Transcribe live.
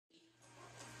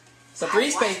So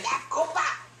three space.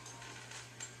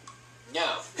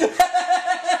 No.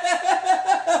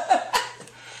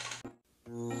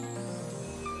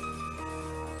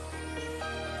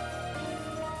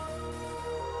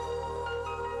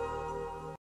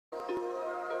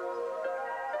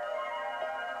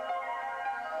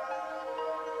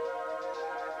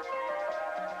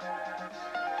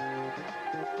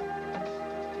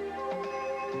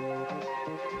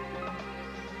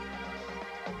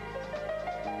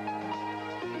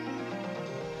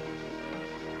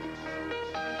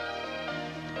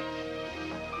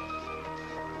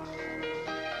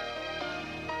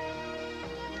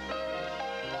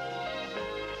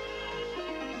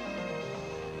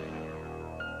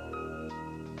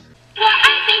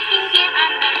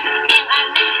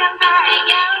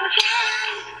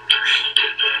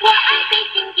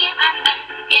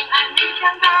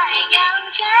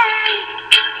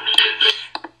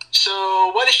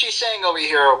 So, what is she saying over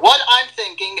here? What I'm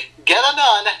thinking, get a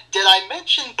nun, did I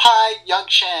mention pie, Young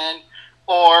Chan?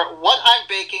 Or, what I'm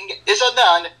baking is a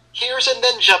nun, here's a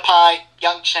ninja pie,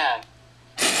 Young Chan.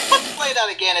 Let's play that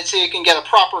again and see if you can get a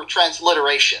proper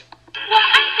transliteration.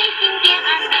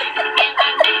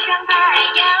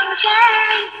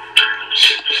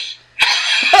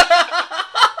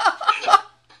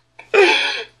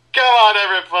 Come on,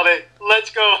 everybody. Let's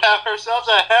go have ourselves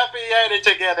a happy ending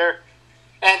together.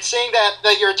 And seeing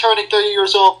that you're turning 30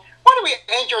 years old, why don't we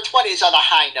end your 20s on a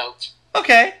high note?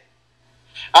 Okay.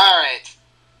 Alright.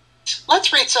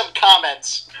 Let's read some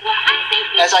comments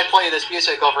as I play this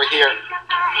music over here.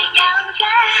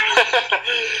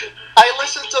 I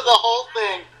listened to the whole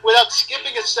thing without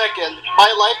skipping a second.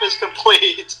 My life is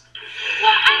complete.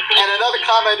 And another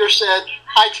commenter said,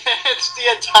 I danced the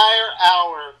entire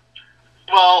hour.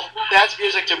 Well, that's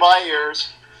music to my ears.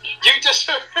 You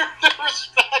deserve the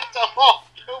respect of all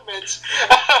humans.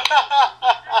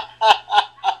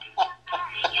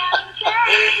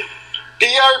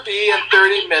 BRB in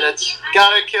 30 minutes.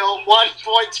 Gotta kill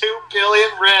 1.2 billion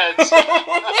Reds.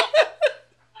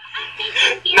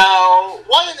 No,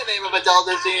 what in the name of Adele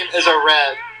Dazeem is a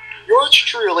Red? Yours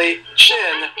truly,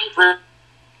 Shin.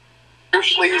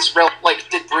 Bruce Lee's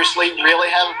did Bruce Lee really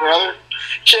have a brother?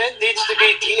 Shin needs to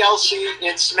be DLC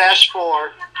in Smash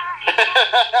 4.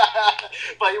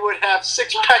 But he would have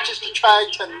 6 patches to try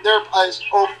to nerf his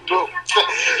own move.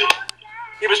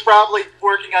 He was probably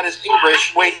working on his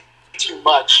English way too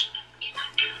much.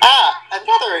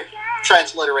 Another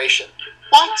transliteration.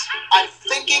 What? I'm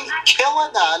thinking kill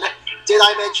a nun. Did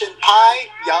I mention Pai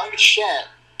Young Shen?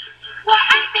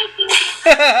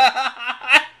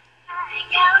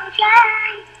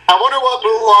 I wonder what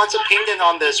Mulan's opinion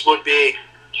on this would be.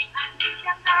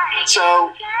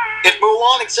 So, if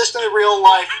Mulan existed in real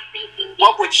life,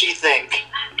 what would she think?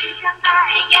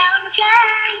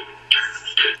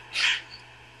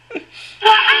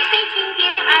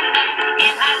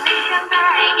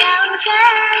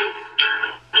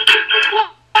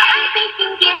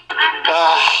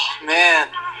 Oh, man.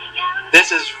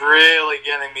 This is really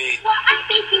getting me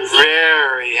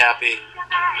very happy.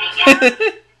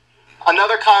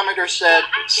 Another commenter said,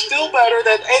 still better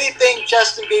than anything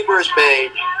Justin Bieber has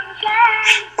made.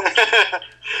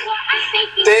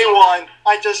 Day one,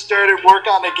 I just started work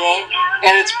on the game,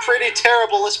 and it's pretty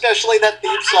terrible, especially that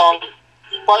theme song.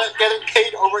 But I'm getting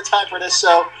paid overtime for this,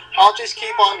 so I'll just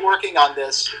keep on working on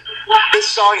this. This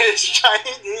song is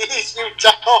Chinese, you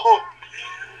don't.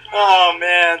 Oh,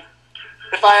 man.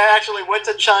 If I actually went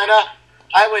to China,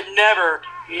 I would never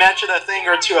mention a thing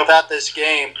or two about this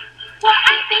game.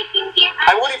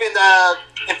 I wouldn't even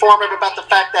inform him about the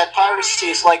fact that piracy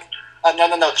is like...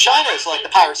 No, China is like the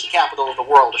piracy capital of the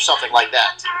world or something like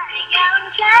that.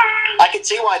 I can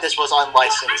see why this was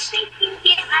unlicensed.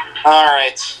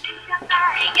 Alright.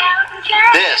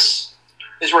 This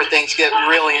is where things get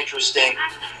really interesting.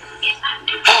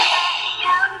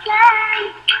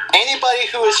 Anybody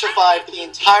who has survived the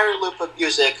entire loop of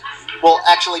music will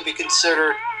actually be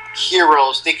considered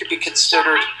heroes. They could be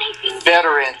considered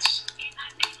veterans.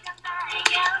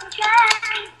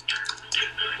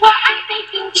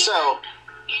 So,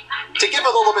 to give a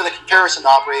little bit of comparison,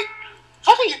 Aubrey,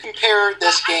 how do you compare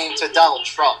this game to Donald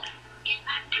Trump?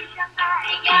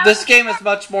 This game is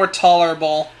much more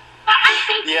tolerable.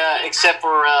 Yeah, except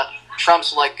for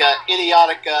Trump's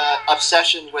idiotic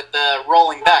obsession with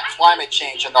rolling back climate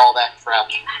change and all that crap.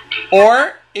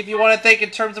 Or, if you want to think in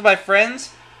terms of my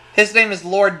friends, his name is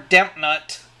Lord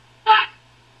Dempnut.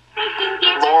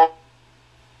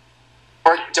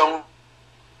 Lord Don't.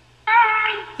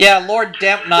 Yeah, Lord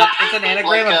Dempnut. It's an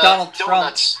anagram of Donald Trump.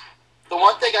 Donuts. The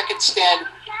one thing I can stand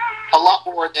a lot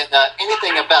more than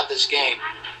anything about this game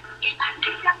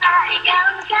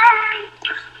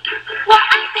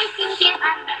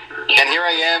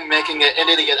I am making an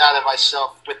idiot out of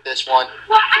myself with this one. And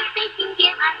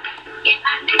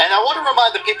I want to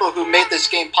remind the people who made this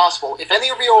game possible, if any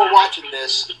of you are watching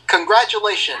this,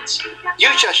 congratulations. You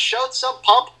just showed some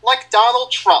pump like Donald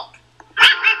Trump.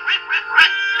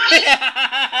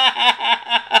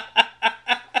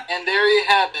 And there you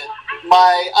have it.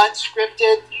 My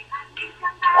unscripted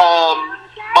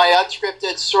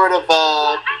sort of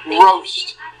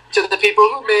roast to the people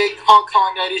who made Hong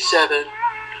Kong 97.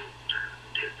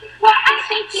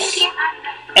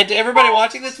 And to everybody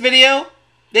watching this video,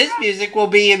 this music will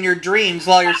be in your dreams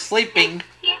while you're sleeping.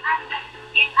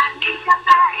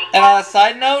 And on a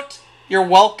side note, you're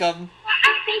welcome.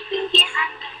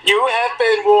 You have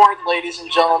been warned, ladies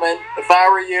and gentlemen. If I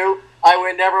were you, I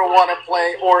would never want to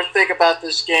play or think about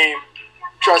this game.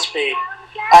 Trust me,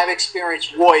 I've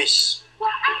experienced worse.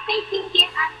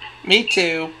 Me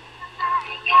too.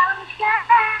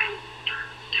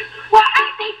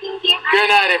 Good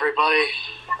night, everybody.